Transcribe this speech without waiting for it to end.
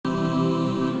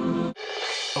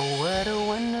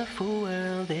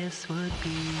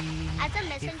as a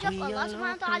messenger of Allah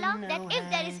subhanahu wa ta'ala, that if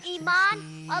there is Iman,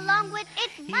 along with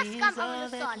it must come Amal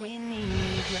Salih.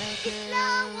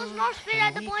 Islam was not spread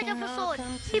at the point of a sword.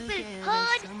 People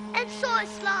heard and saw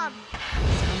Islam.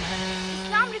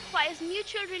 Islam requires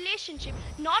mutual relationship,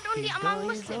 not only among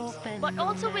Muslims, but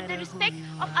also with the respect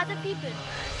of other people.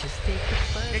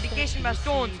 Dedication by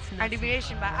stones and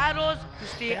divination by arrows to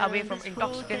stay away from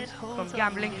intoxicants, from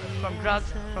gambling, from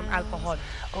drugs, from alcohol.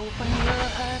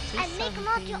 And make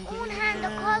not your own hand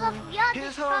the cause of your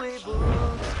destruction.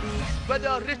 Whether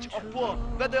you're rich or poor,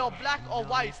 whether you're black or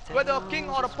white, whether you're king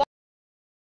or a pauper.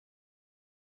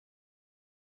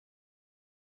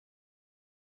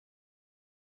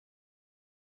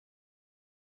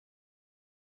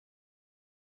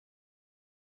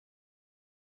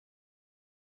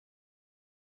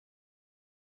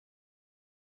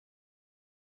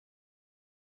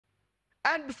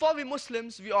 And before we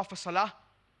Muslims, we offer salah,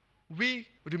 we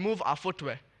remove our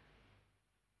footwear.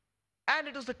 And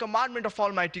it was the commandment of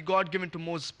Almighty God given to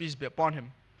Moses, peace be upon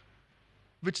him,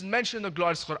 which is mentioned in the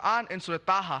glorious Quran in Surah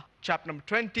Taha, chapter number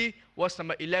 20, verse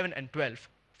number 11 and 12.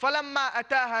 فَلَمَّا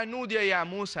أَتَاهَا نُودِيَ يَا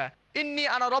مُوسَى إِنِّي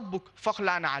أَنَا رَبُّكَ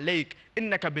فَاخْلَعْنَ عَلَيْكَ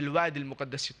إِنَّكَ بِالْوَادِ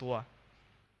الْمُقَدَّسِ طُوًى.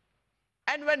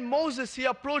 And when Moses, he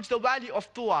approached the valley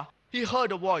of Tuwa, he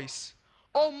heard a voice.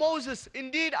 O Moses,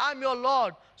 indeed I am your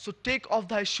Lord, so take off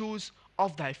thy shoes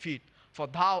off thy feet, for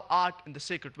thou art in the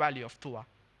sacred valley of Tuwa.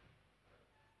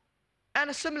 And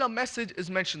a similar message is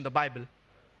mentioned in the Bible.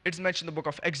 It's mentioned in the book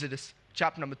of Exodus,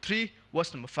 chapter number 3,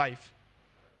 verse number 5.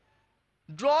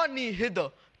 Draw near hither,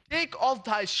 take off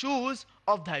thy shoes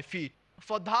off thy feet,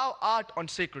 for thou art on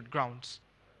sacred grounds.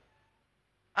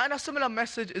 And a similar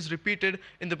message is repeated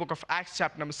in the book of Acts,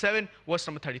 chapter number 7, verse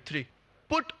number 33.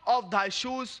 Put off thy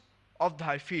shoes of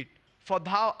thy feet, for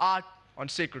thou art on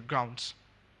sacred grounds.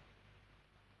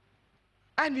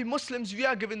 And we Muslims, we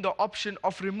are given the option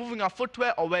of removing our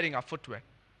footwear or wearing our footwear.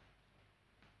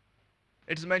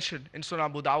 It is mentioned in Surah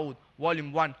Abu Dawud,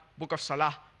 volume 1, book of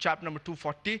Salah, chapter number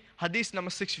 240, hadith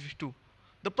number 652.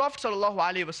 The Prophet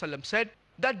ﷺ said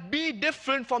that be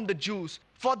different from the Jews,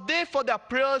 for they for their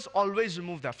prayers always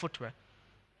remove their footwear.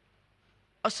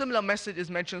 A similar message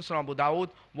is mentioned in Surah Abu Dawud,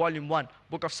 volume 1,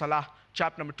 book of Salah,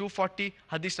 chapter number 240,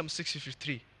 hadith number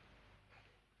 653.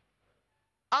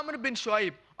 Amr bin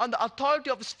Shu'aib, on the authority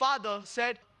of his father,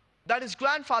 said that his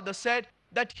grandfather said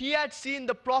that he had seen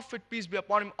the Prophet, peace be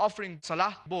upon him, offering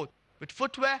salah both with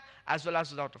footwear as well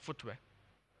as without a footwear.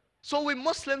 So we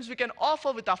Muslims, we can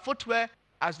offer with our footwear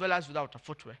as well as without our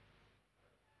footwear.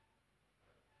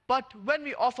 But when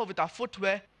we offer with our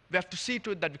footwear, we have to see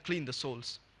to it that we clean the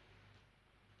soles.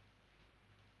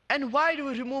 And why do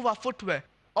we remove our footwear?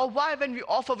 Or why when we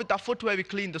offer with our footwear we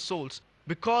clean the soles?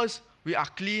 Because we are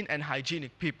clean and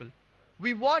hygienic people.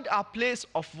 We want our place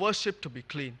of worship to be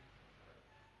clean.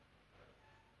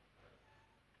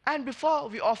 And before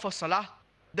we offer salah,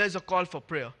 there's a call for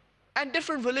prayer. And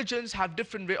different religions have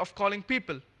different way of calling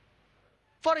people.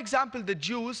 For example, the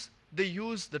Jews, they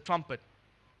use the trumpet.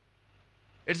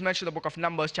 It's mentioned in the book of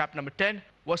Numbers, chapter number 10,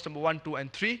 verse number 1, 2,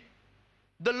 and 3.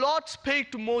 The Lord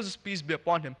spake to Moses, peace be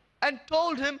upon him, and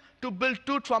told him to build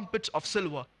 2 trumpets of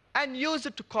silver and use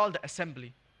it to call the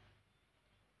assembly.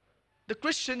 The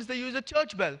Christians, they use a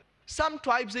church bell. Some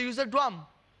tribes, they use a drum.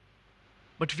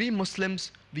 But we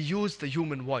Muslims, we use the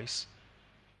human voice.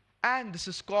 And this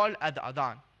is called as the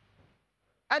adhan.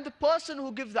 And the person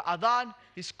who gives the adhan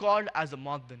is called as a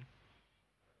muaddin.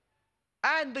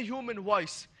 And the human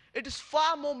voice, it is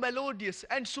far more melodious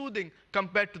and soothing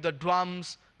compared to the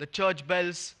drums, the church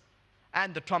bells,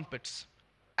 and the trumpets.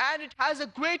 And it has a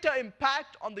greater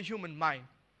impact on the human mind.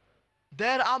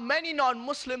 There are many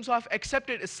non-Muslims who have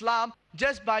accepted Islam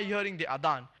just by hearing the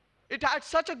adhan. It had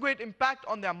such a great impact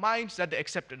on their minds that they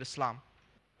accepted Islam.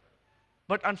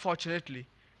 But unfortunately,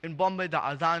 in Bombay, the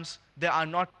adhans, they are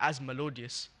not as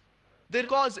melodious. They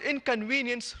cause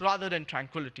inconvenience rather than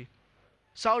tranquility.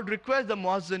 So I would request the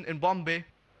muazzin in Bombay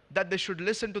that they should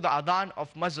listen to the adhan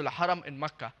of Masjid al-Haram in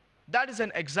Makkah. That is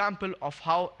an example of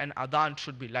how an adhan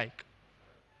should be like.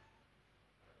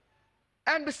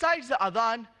 And besides the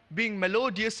adhan being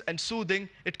melodious and soothing,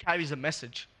 it carries a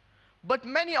message. But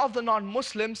many of the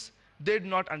non-Muslims, they do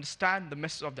not understand the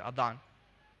message of the adhan.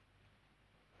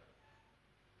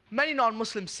 Many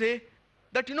non-Muslims say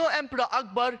that, Emperor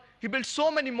Akbar, he built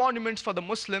so many monuments for the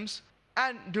Muslims,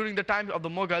 and during the time of the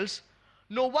Mughals,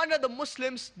 no wonder the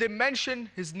Muslims, they mention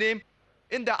his name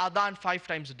in the adhan 5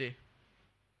 times a day.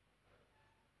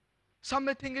 Some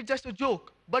may think it's just a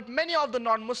joke, but many of the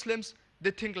non-Muslims,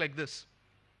 they think like this.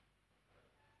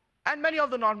 And many of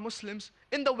the non-Muslims,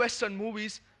 in the Western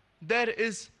movies, there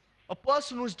is A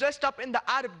person who's dressed up in the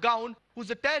Arab gown,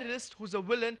 who's a terrorist, who's a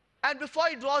villain, and before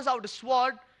he draws out a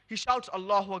sword, he shouts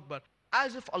Allahu Akbar,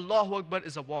 as if Allahu Akbar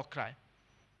is a war cry.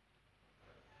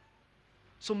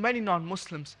 So many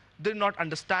non-Muslims did not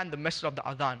understand the message of the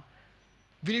adhan.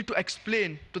 We need to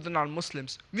explain to the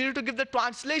non-Muslims. We need to give the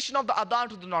translation of the adhan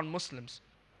to the non-Muslims.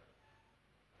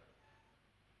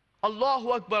 Allahu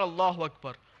Akbar, Allahu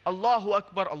Akbar, Allahu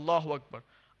Akbar, Allahu Akbar.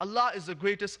 Allah is the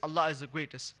greatest, Allah is the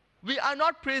greatest. We are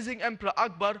not praising Emperor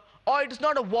Akbar, or it is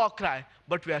not a war cry,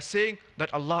 but we are saying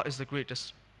that Allah is the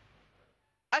greatest.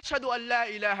 Ashhadu an la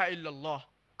ilaha illallah.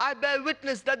 I bear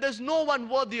witness that there is no one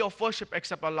worthy of worship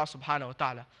except Allah subhanahu wa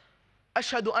ta'ala.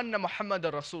 Ashhadu anna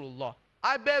Muhammadan Rasulullah.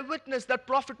 I bear witness that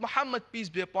Prophet Muhammad, peace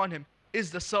be upon him, is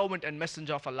the servant and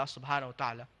messenger of Allah subhanahu wa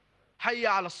ta'ala.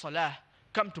 Hayya ala salah,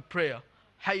 come to prayer.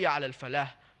 Hayya ala al-falah,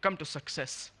 come to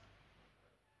success.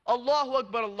 Allahu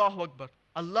Akbar, Allahu Akbar.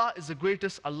 Allah is the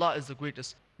greatest, Allah is the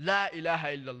greatest. La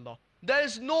ilaha illallah. There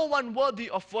is no one worthy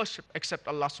of worship except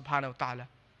Allah subhanahu wa ta'ala.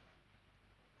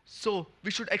 So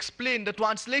we should explain the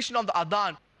translation of the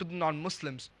adhan to the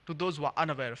non-Muslims, to those who are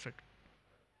unaware of it.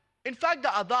 In fact, the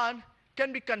adhan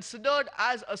can be considered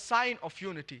as a sign of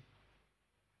unity.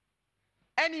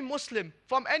 Any Muslim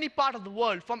from any part of the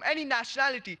world, from any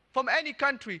nationality, from any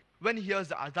country, when he hears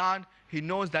the adhan, he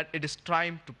knows that it is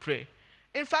time to pray.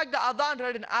 In fact, the adhan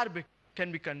read in Arabic can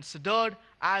be considered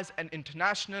as an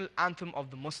international anthem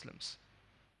of the Muslims.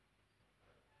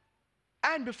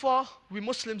 And before we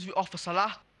Muslims, we offer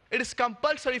salah, it is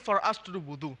compulsory for us to do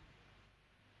wudu,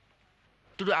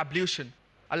 to do ablution.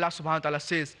 Allah subhanahu wa ta'ala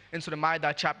says in Surah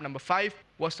Ma'idah, chapter number 5,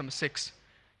 verse number 6.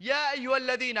 Ya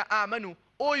ayyuhalladhina amanu,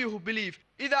 O you who believe,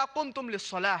 idha qumtum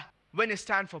lis-salah, when you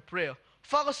stand for prayer,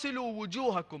 faghsilu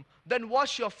wujuhakum, then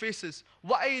wash your faces,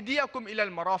 wa aydiyakum ila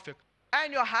al-marafiq,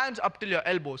 and your hands up till your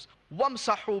elbows,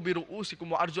 wamsahu bi ru'usikum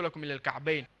wa arjulakum ila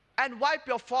al-ka'bayn, and wipe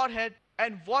your forehead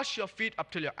and wash your feet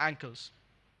up till your ankles.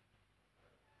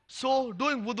 So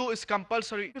doing wudu is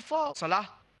compulsory before salah.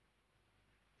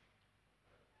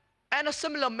 And a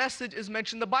similar message is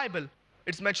mentioned in the Bible.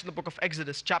 It's mentioned in the book of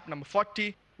Exodus, chapter number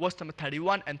 40, verse number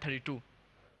 31 and 32.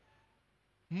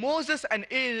 Moses and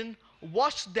Aaron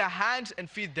washed their hands and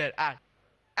feet thereat.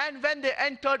 And when they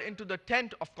entered into the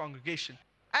tent of congregation,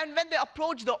 and when they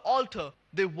approached the altar,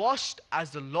 they washed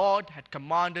as the Lord had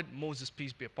commanded Moses,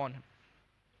 peace be upon him.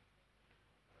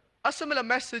 A similar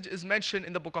message is mentioned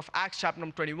in the book of Acts, chapter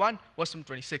number 21, verse number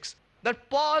 26, that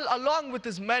Paul, along with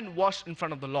his men, washed in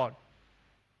front of the Lord.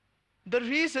 The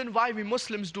reason why we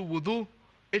Muslims do wudu,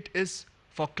 it is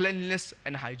for cleanliness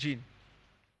and hygiene.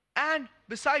 And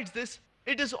besides this,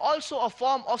 it is also a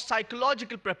form of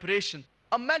psychological preparation,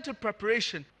 a mental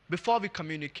preparation before we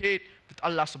communicate with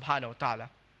Allah subhanahu wa ta'ala.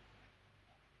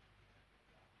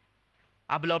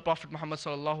 Our beloved Prophet Muhammad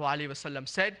sallallahu alaihi wasallam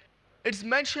said, it's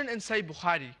mentioned in Sahih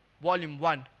Bukhari, volume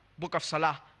 1, book of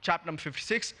Salah, chapter number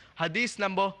 56, hadith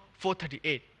number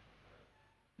 438.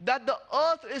 That the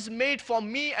earth is made for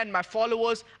me and my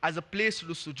followers as a place to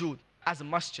do sujood, as a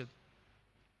masjid.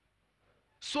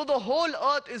 So the whole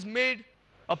earth is made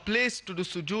a place to do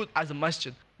sujood as a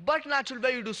masjid. But naturally,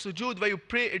 where you do sujood, where you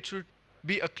pray, it should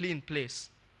be a clean place.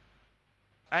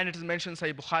 And it is mentioned in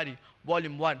Sahih Bukhari,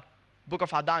 volume 1, book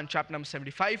of Adhan, chapter number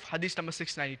 75, hadith number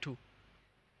 692.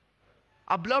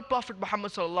 Our beloved Prophet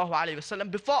Muhammad sallallahu alaihi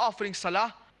wasallam, before offering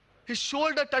salah, his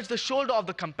shoulder touched the shoulder of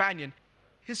the companion.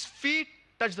 His feet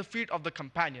touched the feet of the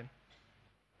companion.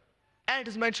 And it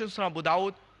is mentioned in Surah Abu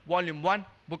Dawud, volume 1,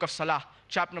 book of Salah,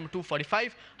 chapter number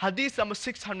 245, hadith number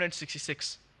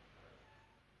 666.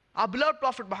 Our beloved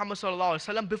Prophet Muhammad sallallahu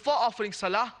alaihi wasallam, before offering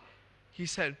salah, he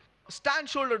said, stand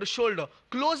shoulder to shoulder,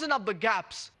 closing up the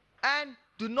gaps, and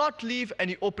do not leave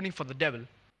any opening for the devil.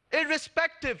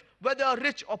 Irrespective whether you're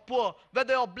rich or poor,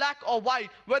 whether you're black or white,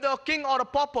 whether you're a king or a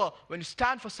pauper, when you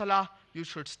stand for salah, you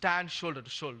should stand shoulder to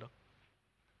shoulder.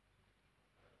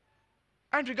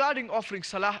 And regarding offering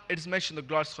salah, it is mentioned in the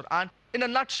glorious Quran in a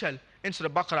nutshell in Surah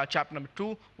Baqarah, chapter number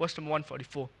 2, verse number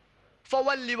 144.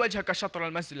 فَوَلِّ وَجْهَكَ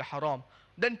شَطْرَ الْمَسْجِدِ الْحَرَامِ,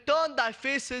 then turn thy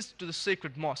faces to the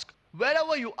sacred mosque.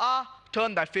 Wherever you are,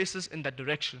 turn thy faces in that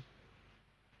direction.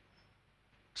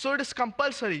 So it is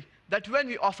compulsory that when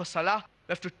we offer salah,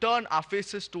 we have to turn our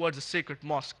faces towards the sacred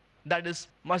mosque, that is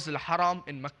Masjid al-Haram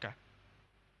in Mecca.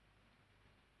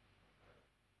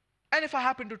 And if I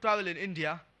happen to travel in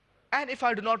India, and if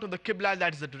I do not know the Qibla,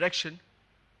 that is the direction,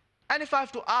 and if I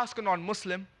have to ask a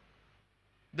non-Muslim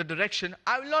the direction,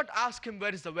 I will not ask him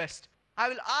where is the west. I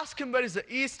will ask him where is the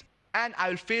east, and I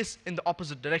will face in the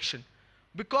opposite direction.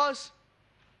 Because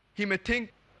he may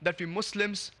think that we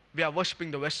Muslims, we are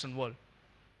worshipping the Western world.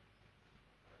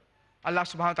 Allah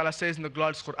subhanahu wa ta'ala says in the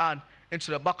glorious Quran, in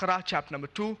Surah Baqarah, chapter number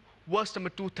 2, verse number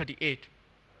 238.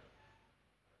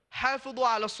 حافظوا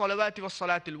على الصلوات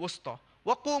والصلاة الوسطى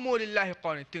وقوموا لله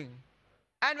قانتين.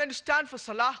 And when you stand for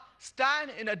salah,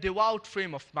 stand in a devout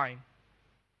frame of mind.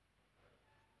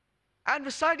 And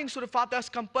reciting Surah Fatiha is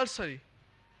compulsory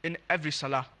in every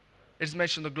salah. It is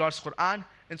mentioned in the glorious Quran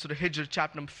in Surah Hijr,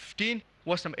 chapter number 15,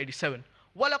 verse number 87.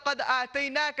 وَلَقَدْ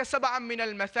آتَيْنَاكَ سَبْعًا مِّنَ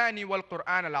الْمَثَانِي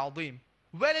وَالْقُرْآنَ الْعَظِيمِ.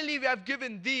 Verily we have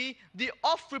given thee the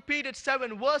oft-repeated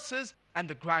 7 verses and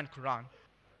the grand Quran.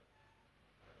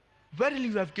 Verily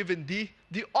we have given thee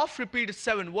the oft-repeated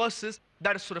 7 verses,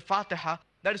 that is Surah Fatiha,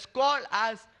 that is called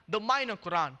as the minor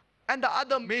Quran. And the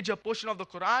other major portion of the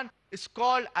Quran is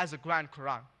called as the grand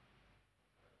Quran.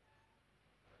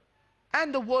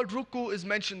 And the word ruku is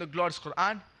mentioned in the glorious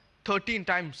Quran 13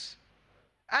 times.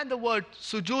 And the word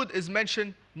sujood is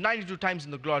mentioned 92 times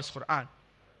in the glorious Quran.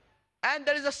 And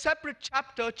there is a separate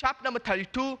chapter, chapter number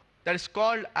 32, that is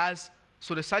called as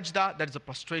Surah Sajda, that is a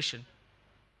prostration.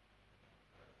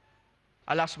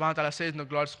 Allah subhanahu wa ta'ala says in the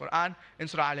glorious Quran in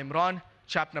Surah Al-Imran,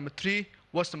 chapter number 3,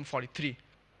 verse number 43.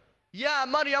 Ya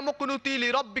Maryam qunuti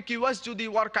li rabbiki wasjudi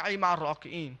warka'i ma'ar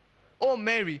raki'in. O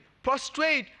Mary,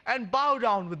 prostrate and bow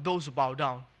down with those who bow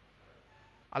down.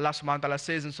 Allah subhanahu wa ta'ala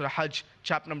says in Surah Hajj,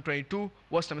 chapter number 22,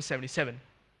 verse number 77.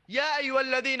 Ya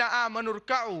ayyuhalladhina amanu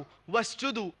rka'u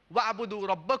wasjudu wa'budu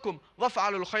rabbakum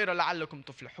waf'alul khayra la'allakum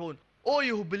tuflihun. O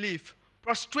you who believe,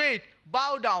 prostrate,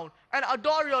 bow down, and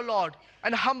adore your Lord,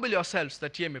 and humble yourselves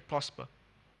that ye may prosper.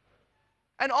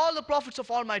 And all the prophets of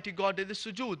Almighty God did the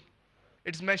sujood.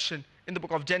 It is mentioned in the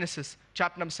book of Genesis,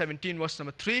 chapter number 17, verse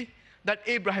number 3, that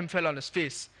Abraham fell on his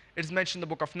face. It is mentioned in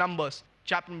the book of Numbers,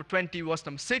 chapter number 20, verse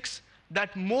number 6,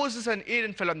 that Moses and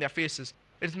Aaron fell on their faces.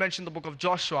 It is mentioned in the book of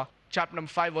Joshua, chapter number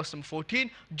 5, verse number 14,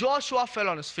 Joshua fell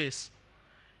on his face.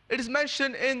 It is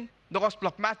mentioned in the Gospel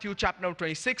of Matthew, chapter number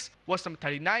 26, verse number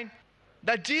 39,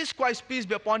 that Jesus Christ, peace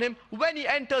be upon him, when he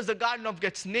enters the garden of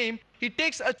Gethsemane, he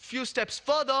takes a few steps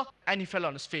further and he fell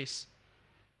on his face.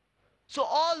 So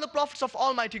all the prophets of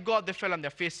Almighty God, they fell on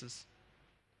their faces.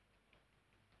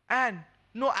 And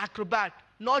no acrobat,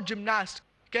 no gymnast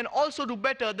can also do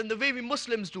better than the way we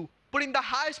Muslims do, putting the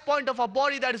highest point of our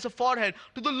body, that is the forehead,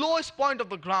 to the lowest point of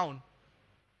the ground.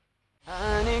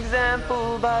 An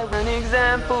example by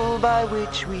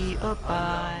which we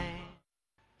abide.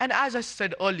 And as I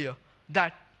said earlier,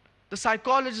 that the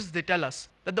psychologists, they tell us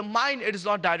that the mind, it is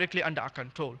not directly under our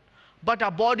control, but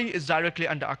our body is directly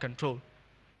under our control.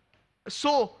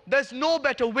 So there's no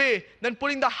better way than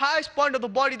putting the highest point of the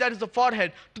body, that is the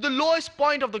forehead, to the lowest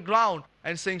point of the ground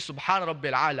and saying Subhana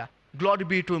Rabbil Ala, glory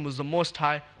be to him who is the most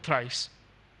high thrice.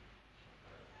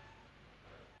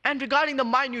 And regarding the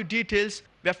minute details,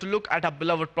 we have to look at our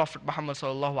beloved Prophet Muhammad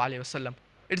sallallahu alaihi wasallam.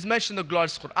 It is mentioned in the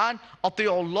glorious Quran,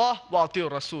 Ati'u Allah wa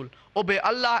Ati'u Rasul. Obey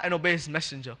Allah and obey His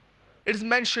Messenger. It is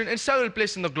mentioned in several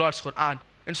places in the glorious Quran.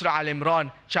 In Surah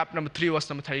Al-Imran, chapter number 3, verse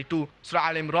number 32. Surah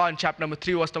Al-Imran, chapter number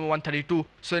 3, verse number 132.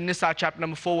 Surah Nisa, chapter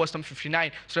number 4, verse number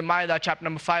 59. Surah Ma'idah, chapter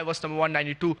number 5, verse number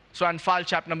 192. Surah Anfal,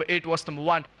 chapter number 8, verse number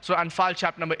 1. Surah Anfal,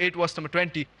 chapter number 8, verse number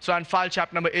 20. Surah Anfal,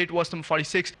 chapter number 8, verse number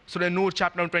 46. Surah Nur,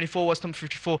 chapter number 24, verse number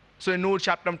 54. Surah Nur,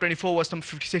 chapter number 24, verse number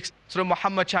 56. Surah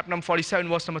Muhammad, chapter number 47,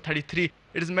 verse number 33.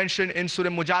 It is mentioned in Surah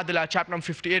Mujadila, chapter number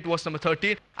 58, verse number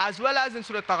 13, as well as in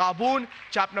Surah Taghabun,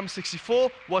 chapter number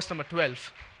 64, verse number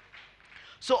 12.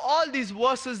 So all these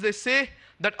verses, they say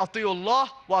that Ati'u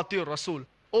Allah wa Ati'u Rasul.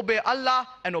 Obey Allah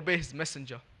and obey His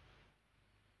Messenger.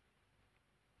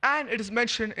 And it is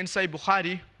mentioned in Sahih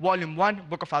Bukhari, volume 1,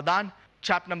 book of Adhan,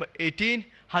 chapter number 18,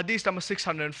 hadith number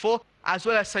 604, as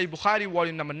well as Sahih Bukhari,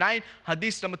 volume number 9,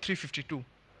 hadith number 352.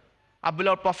 Our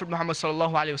beloved Prophet Muhammad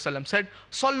sallallahu alaihi wasallam said,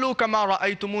 Sallu kama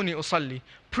ra'aytumuni usalli.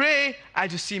 Pray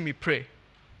as you see me pray.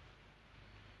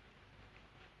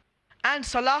 And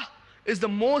salah is the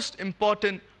most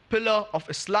important pillar of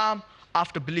Islam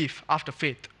after belief, after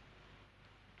faith.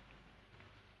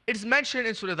 It is mentioned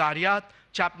in Surah Dhariyat,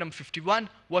 chapter number 51,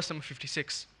 verse number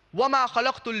 56. وَمَا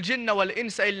خَلَقْتُ الْجِنَّ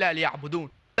وَالْإِنسَ إِلَّا لِيَعْبُدُونَ.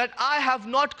 That I have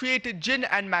not created jinn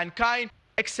and mankind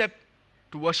except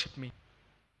to worship me.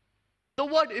 The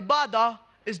word ibadah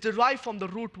is derived from the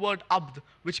root word abd,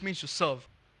 which means to serve.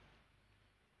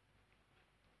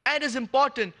 And it is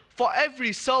important for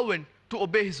every servant to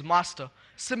obey his master.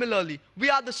 Similarly, we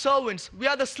are the servants, we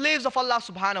are the slaves of Allah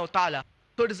subhanahu wa ta'ala.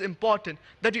 So it is important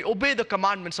that we obey the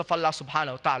commandments of Allah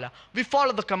subhanahu wa ta'ala. We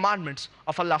follow the commandments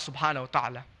of Allah subhanahu wa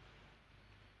ta'ala.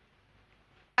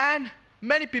 And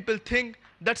many people think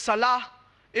that salah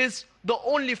is the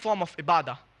only form of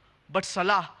ibadah. But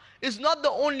salah is not the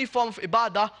only form of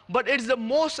ibadah, but it is the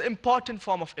most important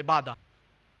form of ibadah.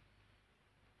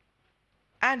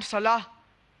 And salah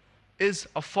is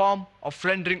a form of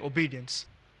rendering obedience.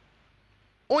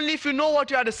 Only if you know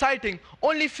what you are reciting,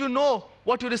 only if you know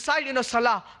what you recite in a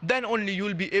salah, then only you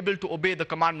will be able to obey the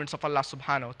commandments of Allah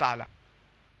subhanahu wa ta'ala.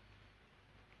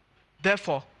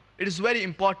 Therefore, it is very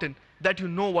important that you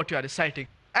know what you are reciting.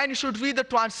 And you should read the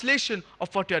translation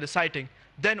of what you are reciting.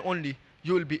 Then only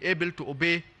you will be able to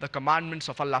obey the commandments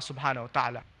of Allah subhanahu wa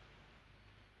ta'ala.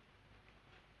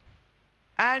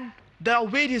 And there are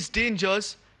various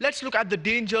dangers. Let's look at the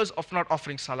dangers of not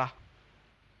offering salah.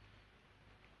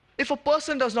 If a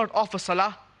person does not offer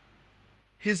salah,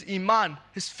 his iman,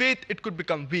 his faith, it could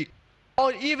become weak.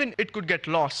 Or even it could get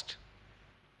lost.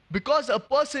 Because a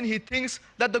person, he thinks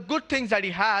that the good things that he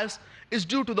has is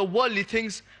due to the worldly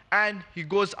things, and he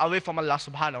goes away from Allah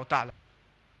subhanahu wa ta'ala.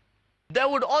 There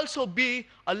would also be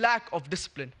a lack of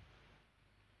discipline.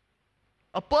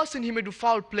 A person, he may do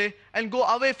foul play and go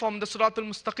away from the Siratul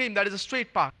Mustaqim, that is a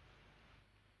straight path.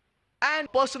 And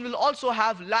a person will also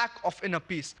have lack of inner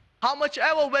peace. How much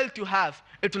ever wealth you have,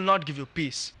 it will not give you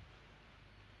peace.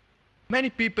 Many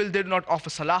people, they do not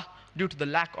offer salah due to the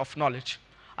lack of knowledge.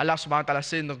 Allah subhanahu wa ta'ala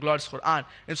says in the glorious Quran,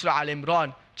 in Surah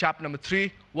Al-Imran, chapter number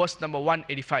 3, verse number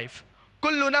 185.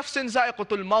 Kullu nafsin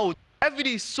za'iqatul maut.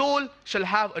 Every soul shall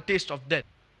have a taste of death.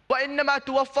 وَإِنَّمَا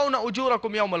تُوَفَّوْنَ أُجُورَكُمْ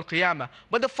يَوْمَ الْقِيَامَةِ.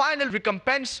 But the final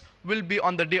recompense will be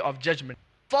on the day of judgment.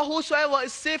 For whosoever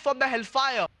is safe from the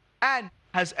hellfire and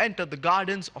has entered the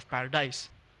gardens of paradise,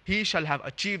 he shall have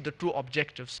achieved the true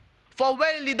objectives. For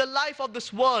verily the life of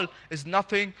this world is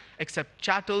nothing except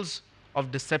chattels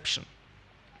of deception.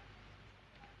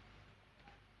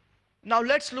 Now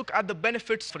let's look at the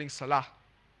benefits of offering salah.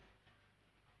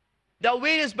 There are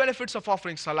various benefits of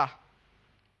offering salah.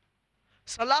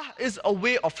 Salah is a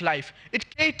way of life. It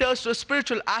caters to the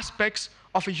spiritual aspects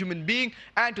of a human being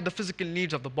and to the physical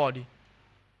needs of the body.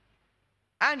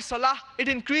 And salah, it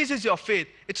increases your faith.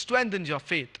 It strengthens your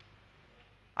faith.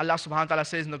 Allah subhanahu wa ta'ala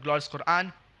says in the glorious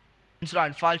Quran, in Surah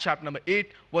Anfal, chapter number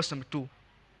 8, verse number 2.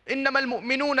 إنما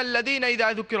المؤمنون الذين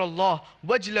إذا ذكر الله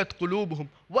وجلت قلوبهم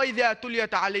وإذا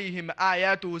تليت عليهم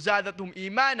آياته زادتهم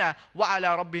إيمانا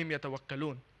وعلى ربهم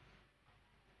يتوكلون.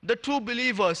 The true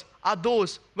believers are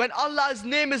those, when Allah's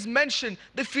name is mentioned,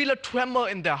 they feel a tremor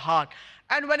in their heart.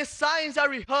 And when His signs are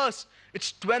rehearsed, it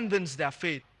strengthens their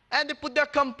faith. And they put their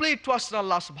complete trust in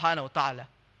Allah subhanahu wa ta'ala.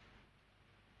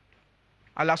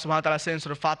 Allah subhanahu wa ta'ala says in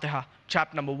Surah Fatiha,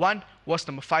 chapter number 1, verse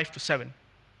number 5 to 7.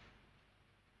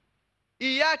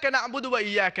 إِيَّاكَ نَعْبُدُ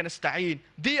وَإِيَّاكَ نَسْتَعِينُ.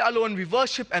 Thee alone we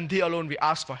worship and Thee alone we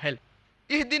ask for help.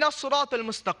 اهْدِنَا الصِّرَاطَ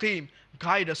الْمُسْتَقِيمِ.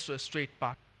 Guide us to a straight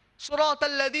path. صِرَاطَ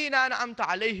الَّذِينَ أَنْعَمْتَ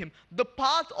عَلَيْهِمْ. The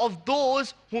path of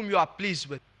those whom you are pleased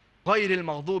with. غَيْرِ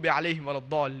الْمَغْضُوبِ عَلَيْهِمْ وَلَا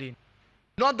الضَّالِّينَ.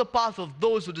 Not the path of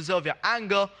those who deserve your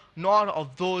anger, nor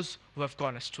of those who have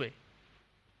gone astray.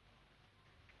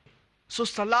 So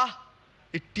salah,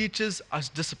 it teaches us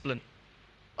discipline.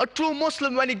 A true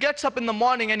Muslim, when he gets up in the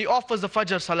morning and he offers the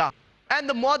Fajr salah, and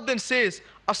the muaddin says,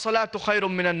 as-salatu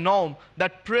khayrun minan nawm,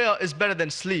 that prayer is better than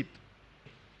sleep,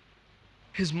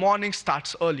 his morning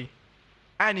starts early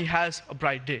and he has a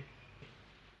bright day.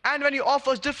 And when he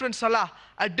offers different salah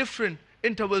at different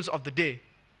intervals of the day,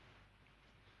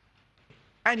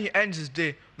 and he ends his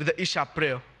day with the Isha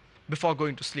prayer before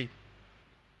going to sleep.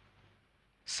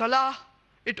 Salah,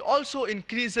 it also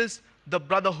increases the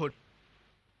brotherhood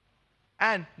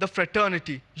and the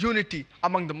fraternity, unity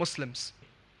among the Muslims.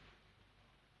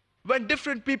 When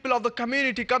different people of the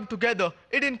community come together,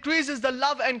 it increases the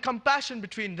love and compassion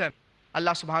between them.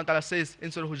 Allah subhanahu wa ta'ala says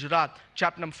in Surah Hujurat,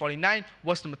 chapter number 49,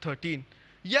 verse number 13.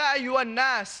 Ya ayyuhan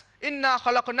nas, inna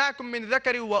khalaqnakum min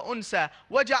dhakarin wa unsa,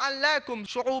 wa ja'alnakum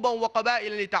shu'uban wa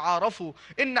qaba'ila lita'arafu,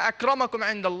 inna akramakum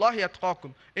 'inda Allahi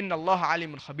atqakum, inna Allaha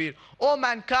alimun khabir. O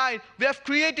mankind, we have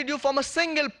created you from a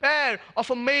single pair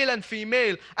of a male and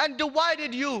female, and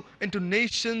divided you into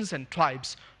nations and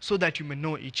tribes, so that you may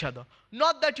know each other,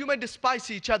 not that you may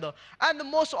despise each other. And the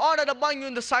most honored among you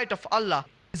in the sight of Allah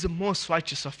is the most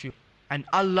righteous of you. And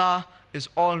Allah is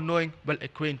all-knowing,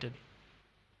 well-acquainted.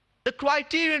 The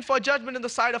criterion for judgment in the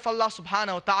sight of Allah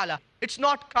subhanahu wa ta'ala, it's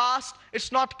not caste,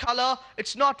 it's not color,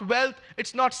 it's not wealth,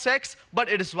 it's not sex, but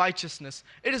it is righteousness.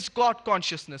 It is God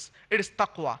consciousness. It is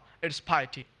taqwa. It is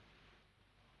piety.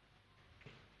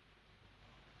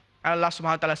 And Allah subhanahu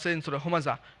wa ta'ala says in Surah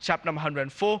Humazah, chapter number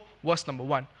 104, verse number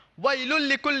 1.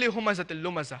 وَيْلُلْ لِكُلِّ هُمَزَةٍ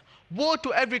لُمَزَةٍ. Woe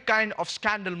to every kind of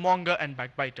scandal monger and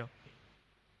backbiter.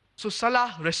 So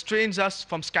salah restrains us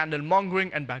from scandal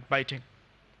mongering and backbiting.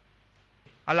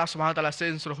 Allah subhanahu wa ta'ala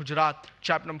says in Surah Hujurat,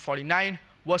 chapter number 49,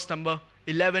 verse number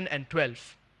 11 and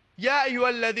 12. Ya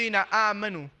ayyuhalladhina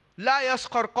amanu لا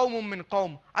يسخر قوم من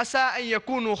قوم عسى أن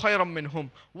يكونوا خيرا منهم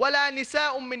ولا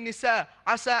نساء من نساء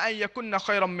عسى أن يكن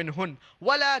خيرا منهن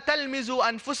ولا تلمزوا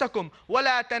أنفسكم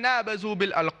ولا تنابزوا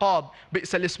بالألقاب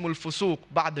بئس الاسم الفسوق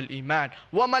بعد الإيمان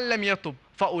ومن لم يتب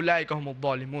فأولئك هم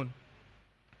الظالمون.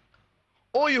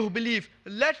 O you who believe,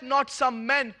 let not some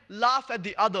men laugh at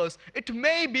the others. It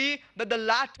may be that the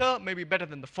latter may be better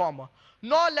than the former.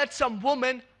 Nor let some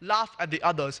women laugh at the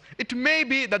others. It may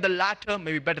be that the latter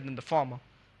may be better than the former.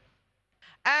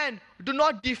 And do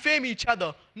not defame each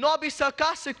other, nor be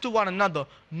sarcastic to one another,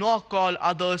 nor call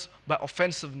others by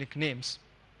offensive nicknames.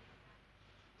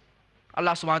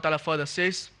 Allah subhanahu wa ta'ala further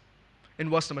says in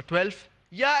verse number 12,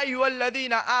 يَا أَيُّهَا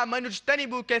الَّذِينَ آمَنُوا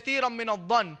اجْتَنِبُوا كَثِيرًا مِنَ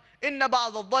الظَّنِّ إِنَّ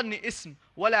بَعْضَ الظَّنِّ إِثْمٌ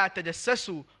وَلَا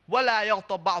تَجَسَّسُوا وَلَا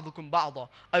يَغْتَبْ بَعْضُكُمْ بَعْضًا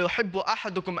أَيُحِبُّ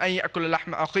أَحَدُكُمْ أَن يَأْكُلَ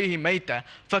لَحْمَ أَخِيهِ مَيْتًا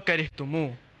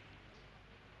فَكَرِهْتُمُوهُ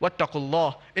وَاتَّقُوا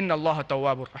اللَّهَ إِنَّ اللَّهَ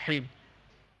تَوَّابٌ رَحِيمٌ.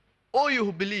 O you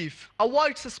who believe,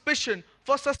 avoid suspicion,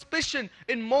 for suspicion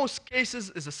in most cases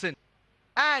is a sin.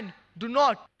 And do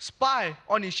not spy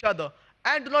on each other,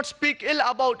 and do not speak ill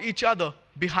about each other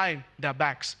behind their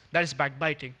backs. That is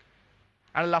backbiting.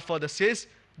 And Allah further says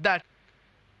that,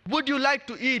 would you like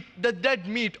to eat the dead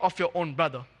meat of your own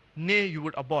brother? Nay, you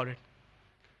would abhor it.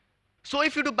 So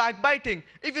if you do backbiting,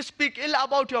 if you speak ill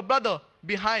about your brother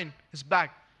behind his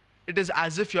back, it is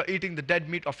as if you are eating the dead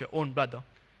meat of your own brother.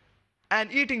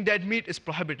 And eating dead meat is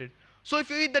prohibited. So if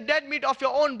you eat the dead meat of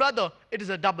your own brother, it is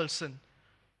a double sin.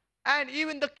 And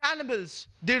even the cannibals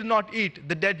did not eat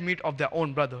the dead meat of their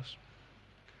own brothers.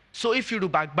 So if you do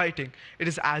backbiting, it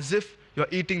is as if you are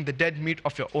eating the dead meat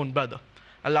of your own brother.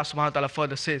 Allah subhanahu wa ta'ala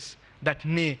further says that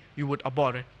nay, you would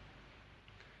abhor it.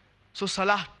 So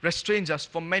salah restrains us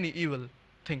from many evil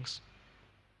things.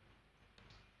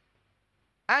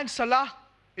 And salah,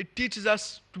 it teaches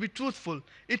us to be truthful.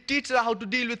 It teaches us how to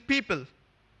deal with people.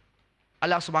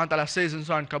 Allah subhanahu wa ta'ala says in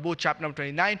Surah Al-Kabut, chapter number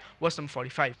 29, verse number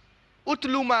 45.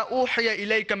 أُتْلُ مَا أُوحِيَ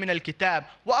إِلَيْكَ مِنَ الْكِتَابِ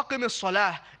وَأَقِمِ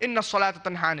الصَّلَاةَ إِنَّ الصَّلَاةَ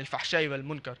تَنْهَى عَنِ الْفَحْشَاءِ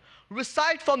وَالْمُنكَرِ.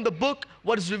 Recite from the book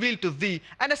what is revealed to thee,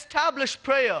 and establish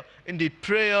prayer. Indeed,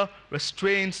 prayer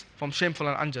restrains from shameful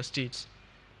and unjust deeds.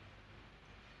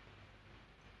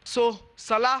 So,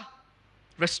 salah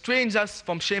restrains us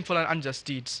from shameful and unjust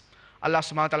deeds. Allah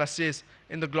subhanahu wa ta'ala says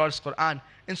in the glorious Quran,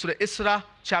 in Surah Isra,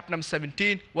 chapter number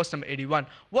 17, verse number 81,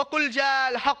 وَقُلْ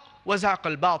جَاءَ الْحَقُّ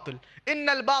وَزَهَقَ الْبَاطِلُ إِنَّ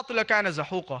الْبَاطِلَ كَانَ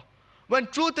زَهُوقًا. When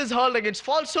truth is hurled against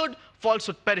falsehood,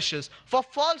 falsehood perishes. For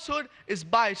falsehood is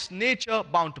by its nature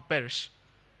bound to perish.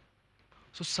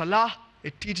 So salah,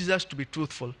 it teaches us to be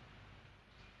truthful.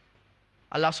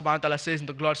 Allah subhanahu wa ta'ala says in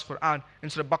the glorious Quran, in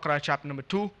Surah Baqarah, chapter number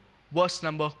 2, verse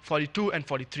number 42 and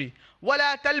 43.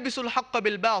 وَلَا تَلْبِسُوا الْحَقَّ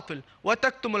بِالْبَاطِلِ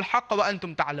وَتَكْتُمُوا الْحَقَّ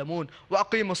وَأَنْتُمْ تَعْلَمُونَ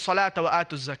وَأَقِيمُوا الصَّلَاةَ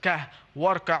وَآتُوا الزَّكَاةَ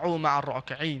وَارْكَعُوا مَعَ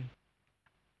الرَّاكِعِينَ.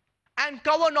 And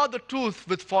cover not the truth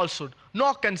with falsehood,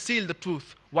 nor conceal the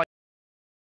truth while